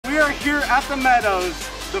here at the Meadows,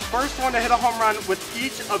 the first one to hit a home run with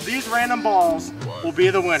each of these random balls will be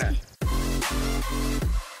the winner.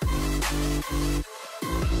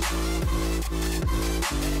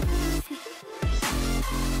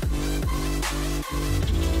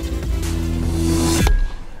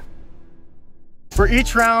 For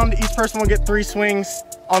each round, each person will get 3 swings.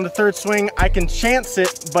 On the third swing, I can chance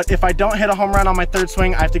it, but if I don't hit a home run on my third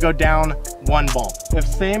swing, I have to go down 1 ball. If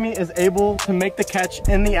Sammy is able to make the catch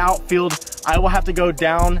in the outfield, I will have to go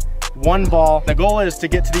down 1 ball. The goal is to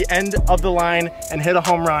get to the end of the line and hit a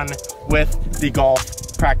home run with the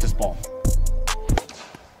golf practice ball.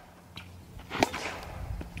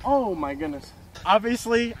 Oh my goodness.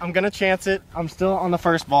 Obviously, I'm gonna chance it. I'm still on the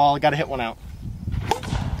first ball. I gotta hit one out.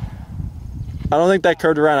 I don't think that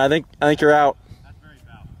curved around. I think you're out. That's very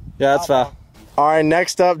foul. Yeah, that's foul. All right,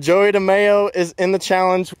 next up, Joey DeMayo is in the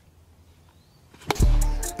challenge.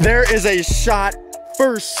 There is a shot.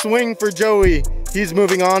 First swing for Joey. He's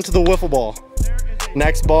moving on to the wiffle ball.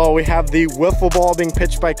 Next ball, we have the wiffle ball being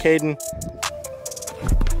pitched by Caden.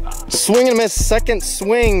 Swing and miss, second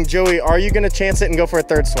swing. Joey, are you gonna chance it and go for a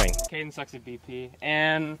third swing? Caden sucks at BP,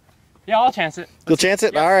 and yeah, I'll chance it. You'll chance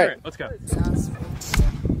it? Yeah, all right. Sure. Let's go.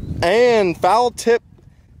 And foul tip,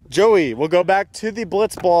 Joey. We'll go back to the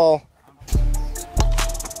blitz ball.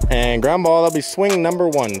 And ground ball, that'll be swing number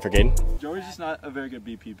 1 for Caden. Joey's just not a very good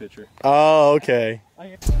BP pitcher. Oh, okay.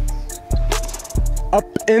 Up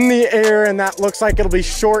in the air, and that looks like it'll be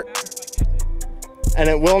short. And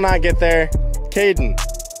it will not get there. Caden,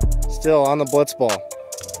 still on the blitz ball.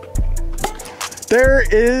 There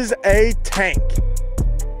is a tank.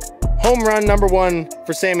 Home run number 1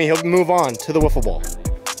 for Sammy. He'll move on to the wiffle ball.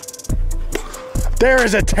 There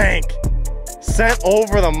is a tank. Sent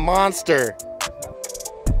over the monster.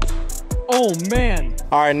 Oh man.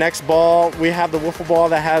 All right, next ball, we have the wiffle ball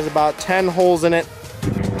that has about 10 holes in it.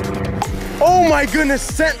 Oh my goodness,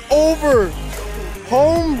 sent over.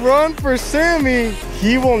 Home run for Sammy.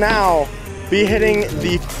 He will now be hitting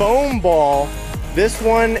the foam ball. This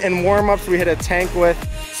one in warm-ups we hit a tank with,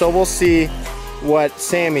 so we'll see what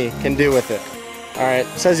Sammy can do with it. All right,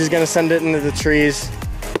 says he's gonna send it into the trees.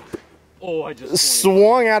 Oh, I just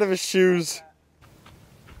swung out of his shoes.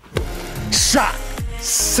 Shot.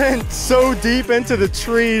 Sent so deep into the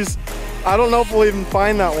trees. I don't know if we'll even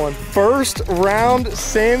find that one. First round,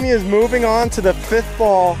 Sammy is moving on to the 5th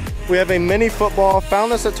ball. We have a mini football.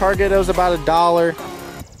 Found this at Target. It was about $1.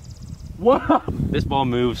 Wow. This ball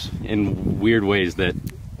moves in weird ways that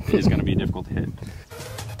is going to be difficult to hit.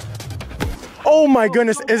 Oh my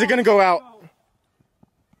goodness. Is it going to go out?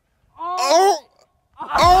 Oh!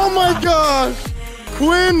 Oh my gosh!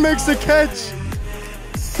 Quinn makes the catch.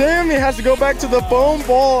 Sammy has to go back to the foam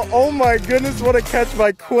ball. Oh my goodness, what a catch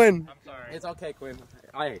by Quinn. I'm sorry. It's okay, Quinn.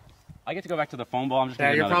 I get to go back to the foam ball. I'm just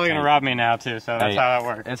you're probably going to rob me now too, so that's how that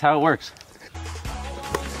works. That's how it works.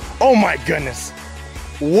 Oh my goodness.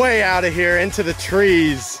 Way out of here into the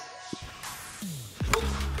trees.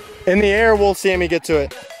 In the air, will Sammy get to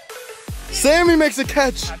it? Sammy makes a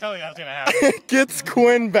catch. I told you that was going to happen. Gets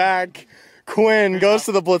Quinn back. Quinn goes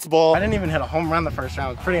to the blitz ball. I didn't even hit a home run the first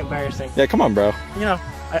round. It's pretty embarrassing. Yeah, come on, bro. You know,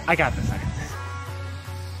 I got this.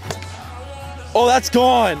 Oh, that's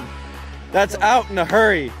gone. That's out in a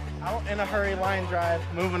hurry. Out in a hurry, line drive.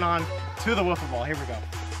 Moving on to the wiffle ball. Here we go.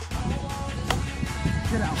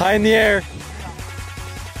 High in the air.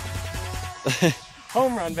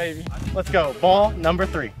 Home run, baby. Let's go. Ball number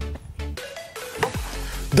 3.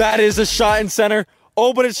 That is a shot in center.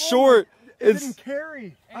 Oh, but it's short. It didn't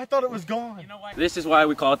carry. I thought it was gone. You know what? This is why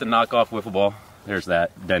we call it the knockoff wiffle ball. There's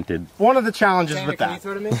that dented. One of the challenges with that.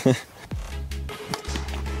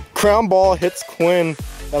 Crown ball hits Quinn.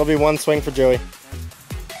 That'll be 1 swing for Joey.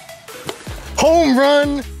 Home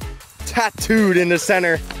run! Tattooed in the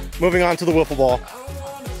center. Moving on to the wiffle ball.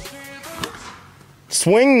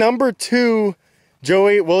 Swing number 2.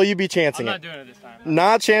 Joey, will you be chancing it? I'm not doing it this time.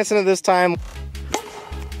 Not chancing it this time.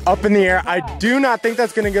 Up in the air. I do not think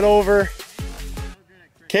that's going to get over.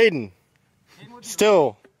 Caden,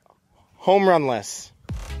 still home run-less.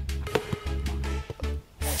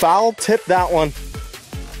 Foul tip that one.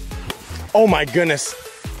 Oh my goodness.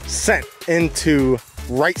 Sent into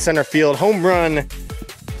right center field. Home run.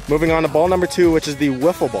 Moving on to ball number 2, which is the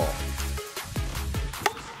wiffle ball.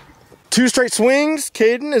 2 straight swings.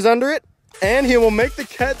 Caden is under it, and he will make the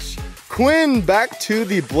catch. Quinn back to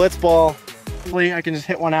the blitz ball. Hopefully I can just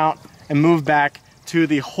hit one out and move back to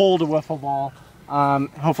the hold wiffle ball.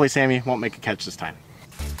 Hopefully Sammy won't make a catch this time.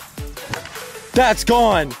 That's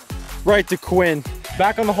gone. Right to Quinn.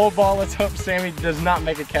 Back on the hold ball. Let's hope Sammy does not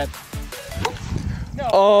make a catch. No.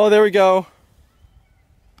 Oh, there we go.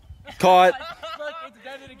 Caught.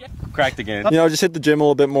 Cracked again. You know, just hit the gym a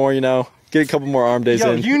little bit more, you know. Get a couple more arm days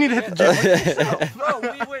in. You need to hit the gym. Bro,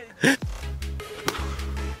 wait.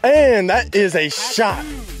 And that is a shot.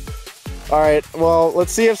 All right, well,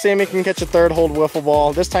 let's see if Sammy can catch a third hold wiffle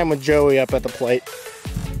ball, this time with Joey up at the plate.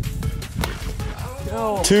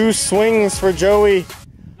 No. 2 swings for Joey.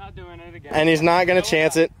 Not doing it again. And he's not gonna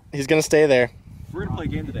chance it. He's gonna stay there. We're gonna play a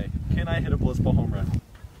game today. Can I hit a Blitzball home run?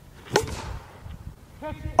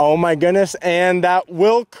 Oh my goodness, and that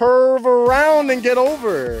will curve around and get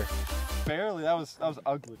over. Barely, that was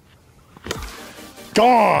ugly.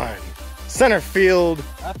 Gone. Center field.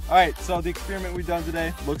 All right, so the experiment we've done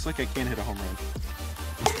today looks like I can hit a home run.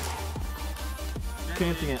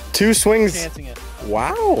 Chancing it. 2 swings. Chancing it.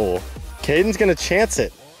 Wow. Caden's gonna chance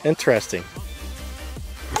it. Interesting.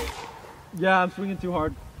 Yeah, I'm swinging too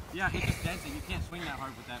hard. Yeah, he's just dancing. You can't swing that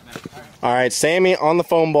hard with that many. All right, Sammy on the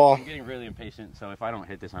foam ball. I'm getting really impatient, so if I don't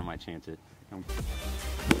hit this, I might chance it.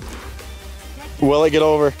 Will it get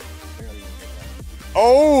over?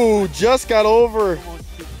 Oh, just got over.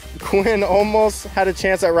 Quinn almost had a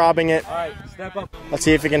chance at robbing it. All right, step up. Let's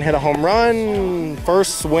see if he can hit a home run.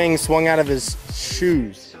 First swing swung out of his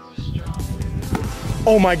shoes.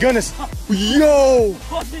 Oh my goodness. Yo!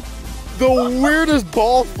 The weirdest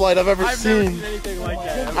ball flight I've ever seen. Never seen anything like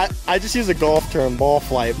that. I just use a golf term, ball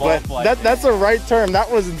flight, Ball but flight. that's the right term.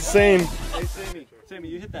 That was insane. Hey, Sammy,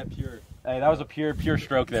 you hit that pure. Hey, that was a pure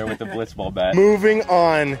stroke there with the Blitzball bat. Moving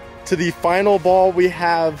on to the final ball, we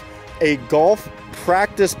have a golf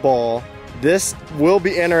practice ball. This will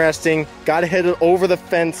be interesting. Got to hit it over the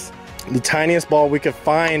fence. The tiniest ball we could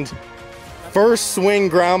find. First swing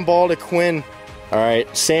ground ball to Quinn. All right,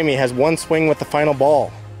 Sammy has 1 swing with the final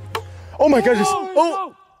ball. Oh my goodness.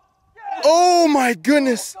 Oh my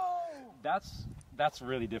goodness. That's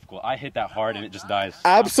really difficult. I hit that hard and it just dies.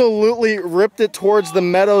 Absolutely ripped it towards the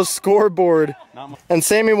Meadows scoreboard. And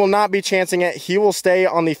Sammy will not be chancing it. He will stay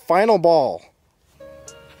on the final ball.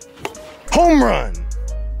 Home run.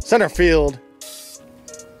 Center field.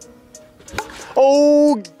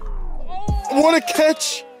 Oh, what a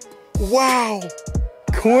catch. Wow.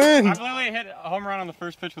 Quinn. I've literally hit a home run on the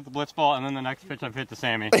first pitch with the Blitzball, and then the next pitch I've hit to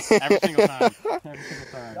Sammy. Every single time. Every single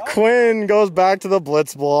time. Quinn goes back to the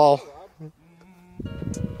Blitzball.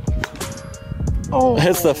 Oh,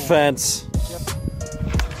 hits the fence.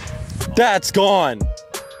 That's gone.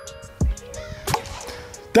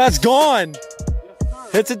 That's gone.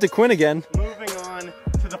 Hits it to Quinn again. Moving on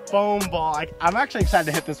to the foam ball. I'm actually excited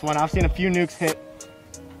to hit this one. I've seen a few nukes hit.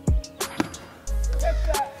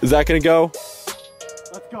 Is that gonna go?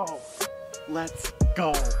 Let's go. Let's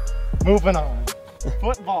go. Moving on.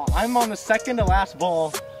 Football. I'm on the second to last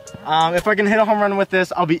ball. If I can hit a home run with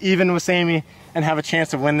this, I'll be even with Sammy and have a chance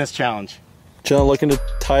to win this challenge. John looking to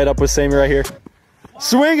tie it up with Sammy right here.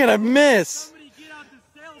 Swing and a miss.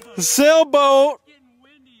 The sailboat.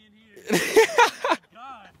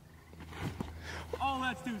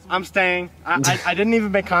 I'm staying. I didn't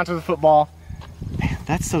even make contact with the football. Man,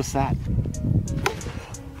 that's so sad.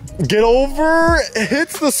 Get over. It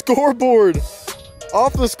hits the scoreboard.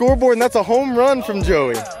 Off the scoreboard, and that's a home run from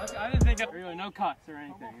Joey. I didn't think of really no cuts or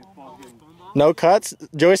anything. No cuts?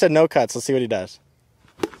 Joey said no cuts. Let's see what he does.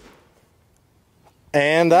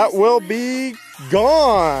 And that will be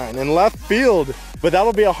gone in left field. But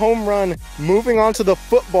that'll be a home run. Moving on to the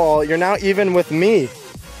football, you're now even with me.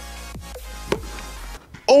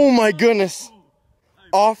 Oh my goodness.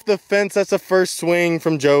 Off the fence, that's a first swing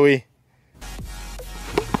from Joey.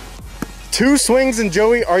 2 swings, and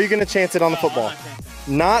Joey, are you gonna chance it on the football?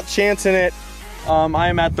 Not chancing it. I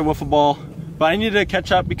am at the wiffle ball, but I need to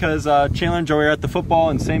catch up because Chandler and Joey are at the football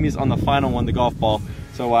and Sammy's on the final one, the golf ball.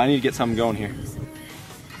 So I need to get something going here.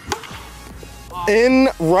 In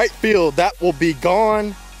right field, that will be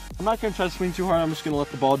gone. I'm not gonna try to swing too hard. I'm just gonna let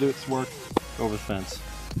the ball do its work over the fence.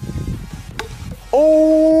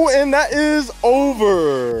 Oh, and that is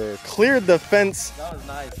over. Cleared the fence. That was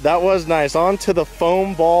nice. That was nice. On to the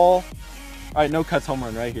foam ball. All right, no cuts home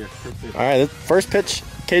run right here. All right, first pitch.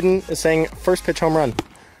 Caden is saying first pitch home run.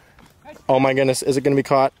 Oh my goodness, is it gonna be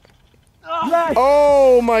caught?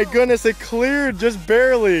 Oh my goodness, it cleared just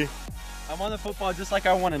barely. I'm on the football just like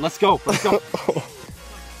I wanted. Let's go. Let's go.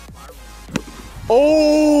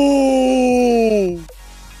 Oh!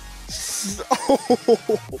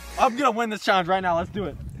 I'm gonna win this challenge right now. Let's do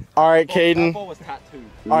it. All right, Caden. That ball was tattooed.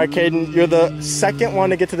 All right, Caden, you're the second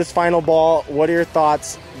one to get to this final ball. What are your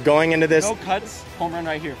thoughts going into this? No cuts, home run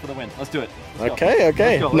right here for the win. Let's do it. Let's Okay, go.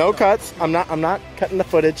 okay. Let's go, No let's go. cuts. I'm not cutting the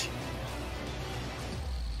footage.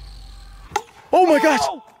 Oh my gosh!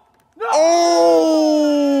 No!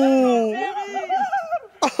 Oh!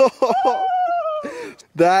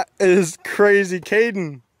 That is crazy,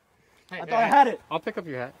 Caden. I thought I had it. I'll pick up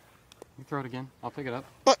your hat. You throw it again. I'll pick it up.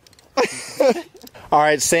 All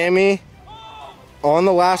right, Sammy. On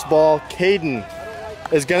the last ball, Caden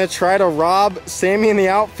is gonna try to rob Sammy in the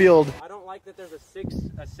outfield. I don't like that there's a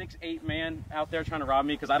 6'8" man out there trying to rob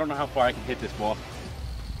me because I don't know how far I can hit this ball.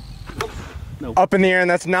 Nope. Up in the air, and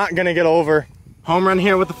that's not gonna get over. Home run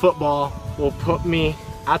here with the football will put me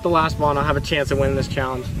at the last ball, and I'll have a chance of winning this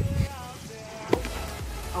challenge.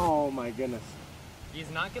 Oh my goodness.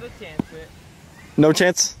 He's not gonna chance it. No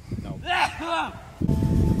chance? No.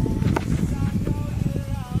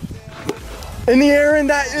 In the air, and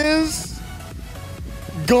that is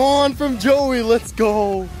gone from Joey. Let's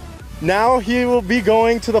go. Now he will be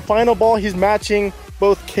going to the final ball. He's matching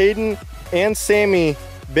both Caden and Sammy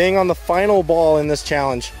being on the final ball in this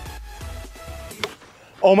challenge.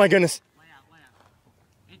 Oh my goodness.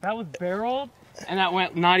 That was barreled, and that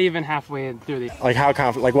went not even halfway through the. Like how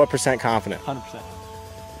confident, like what percent confident? 100%.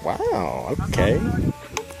 Wow, okay.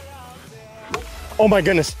 Oh my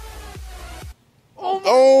goodness.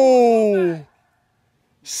 Oh!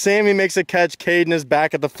 Sammy makes a catch. Caden is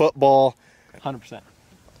back at the football. 100%.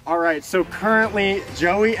 All right, so currently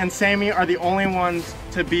Joey and Sammy are the only ones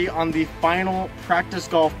to be on the final practice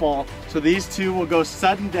golf ball. So these two will go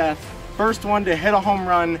sudden death. First one to hit a home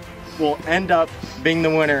run will end up being the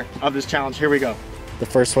winner of this challenge. Here we go. The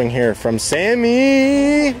first swing here from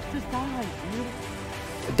Sammy. It just died,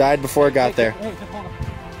 dude. It died before it got there. Hey, just hold on.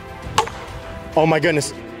 Oh my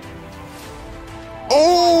goodness.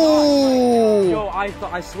 Oh! Yo,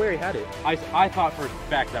 I swear he had it. I thought for a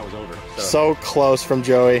fact that was over. So close from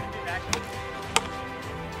Joey.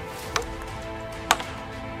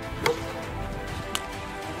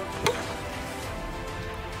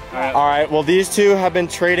 All right, well, these two have been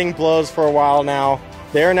trading blows for a while now.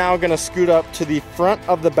 They're now gonna scoot up to the front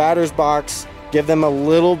of the batter's box, give them a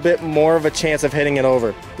little bit more of a chance of hitting it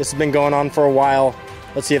over. This has been going on for a while.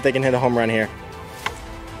 Let's see if they can hit a home run here.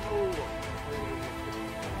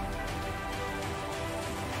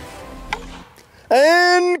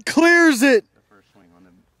 And clears it.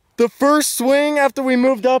 The first swing after we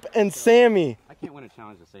moved up, and Sammy. I can't win a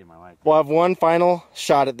challenge to save my life. We'll have one final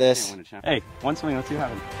shot at this. Hey, one swing, let's see what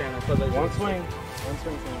happens. One swing. One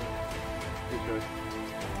swing, Sammy.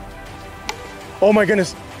 Oh my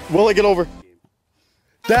goodness. Will it get over?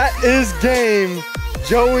 That is game.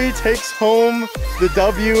 Joey takes home the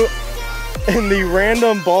W in the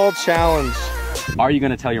random ball challenge. Are you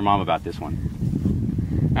gonna tell your mom about this one?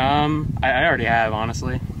 I already have,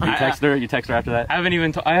 honestly. You text her? You text her after that? I haven't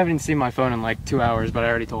even seen my phone in like 2 hours, but I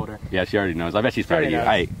already told her. Yeah, she already knows. I bet she's proud of you.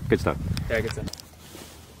 Hey, good stuff. Yeah, good stuff.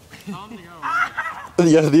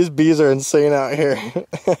 Yeah, these bees are insane out here.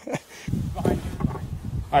 All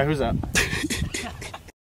right, who's that?